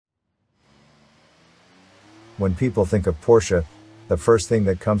When people think of Porsche, the first thing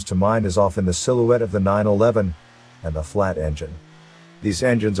that comes to mind is often the silhouette of the 911 and the flat engine. These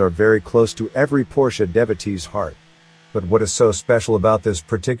engines are very close to every Porsche devotee's heart. But what is so special about this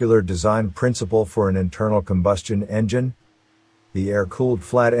particular design principle for an internal combustion engine? The air-cooled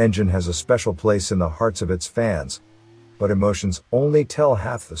flat engine has a special place in the hearts of its fans, but emotions only tell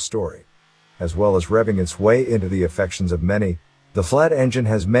half the story. As well as revving its way into the affections of many, the flat engine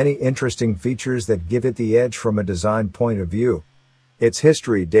has many interesting features that give it the edge from a design point of view. Its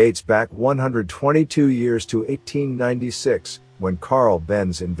history dates back 122 years to 1896, when Carl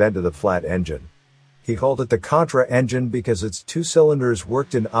Benz invented the flat engine. He called it the contra engine because its two cylinders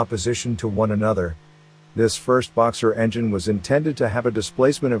worked in opposition to one another. This first boxer engine was intended to have a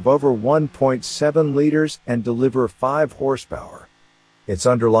displacement of over 1.7 liters and deliver 5 horsepower. Its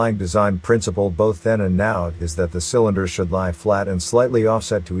underlying design principle both then and now is that the cylinders should lie flat and slightly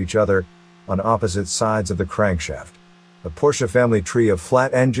offset to each other on opposite sides of the crankshaft. The Porsche family tree of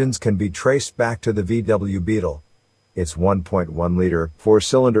flat engines can be traced back to the VW Beetle. Its 1.1-liter,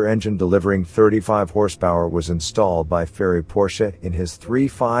 4-cylinder engine delivering 35 horsepower was installed by Ferry Porsche in his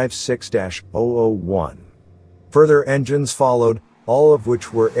 356-001. Further engines followed, all of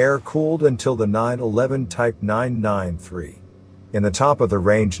which were air-cooled until the 911 Type 993. In the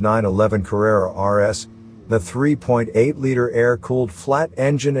top-of-the-range 911 Carrera RS, the 3.8-liter air-cooled flat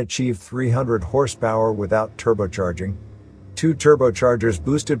engine achieved 300 horsepower without turbocharging. 2 turbochargers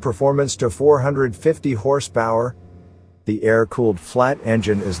boosted performance to 450 horsepower. The air-cooled flat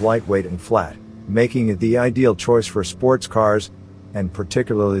engine is lightweight and flat, making it the ideal choice for sports cars, and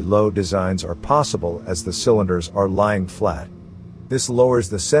particularly low designs are possible as the cylinders are lying flat. This lowers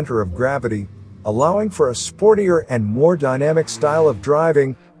the center of gravity, allowing for a sportier and more dynamic style of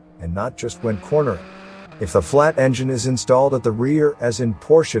driving, and not just when cornering. If the flat engine is installed at the rear as in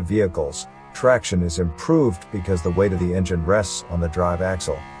Porsche vehicles, traction is improved because the weight of the engine rests on the drive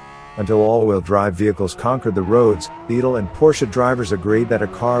axle. Until all-wheel drive vehicles conquered the roads, Beetle and Porsche drivers agreed that a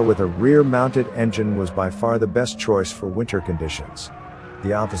car with a rear-mounted engine was by far the best choice for winter conditions.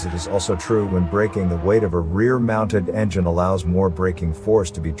 The opposite is also true when braking. The weight of a rear-mounted engine allows more braking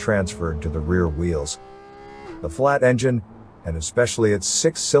force to be transferred to the rear wheels. The flat engine, and especially its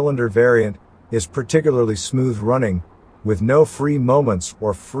 6-cylinder variant, is particularly smooth running, with no free moments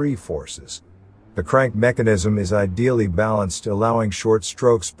or free forces. The crank mechanism is ideally balanced, allowing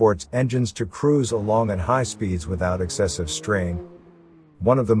short-stroke sports engines to cruise along at high speeds without excessive strain.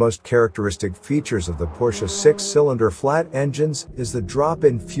 One of the most characteristic features of the Porsche 6-cylinder flat engines is the drop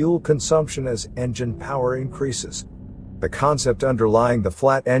in fuel consumption as engine power increases. The concept underlying the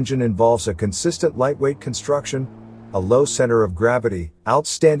flat engine involves a consistent lightweight construction, a low center of gravity,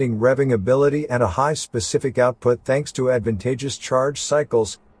 outstanding revving ability, and a high specific output thanks to advantageous charge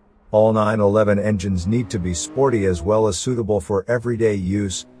cycles. All 911 engines need to be sporty as well as suitable for everyday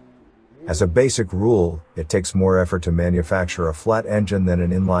use. As a basic rule, it takes more effort to manufacture a flat engine than an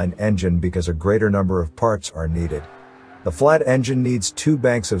inline engine because a greater number of parts are needed. The flat engine needs 2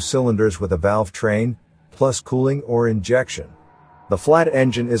 banks of cylinders with a valve train, plus cooling or injection. The flat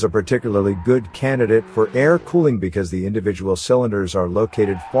engine is a particularly good candidate for air cooling because the individual cylinders are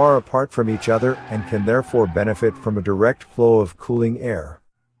located far apart from each other and can therefore benefit from a direct flow of cooling air.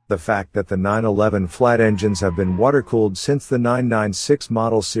 The fact that the 911 flat engines have been water-cooled since the 996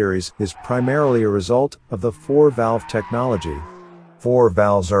 model series is primarily a result of the 4-valve technology. 4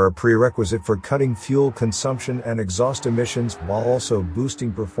 valves are a prerequisite for cutting fuel consumption and exhaust emissions while also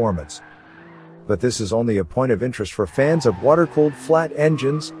boosting performance. But this is only a point of interest for fans of water-cooled flat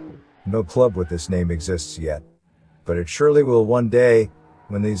engines. No club with this name exists yet. But it surely will one day,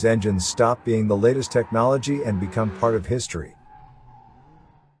 when these engines stop being the latest technology and become part of history.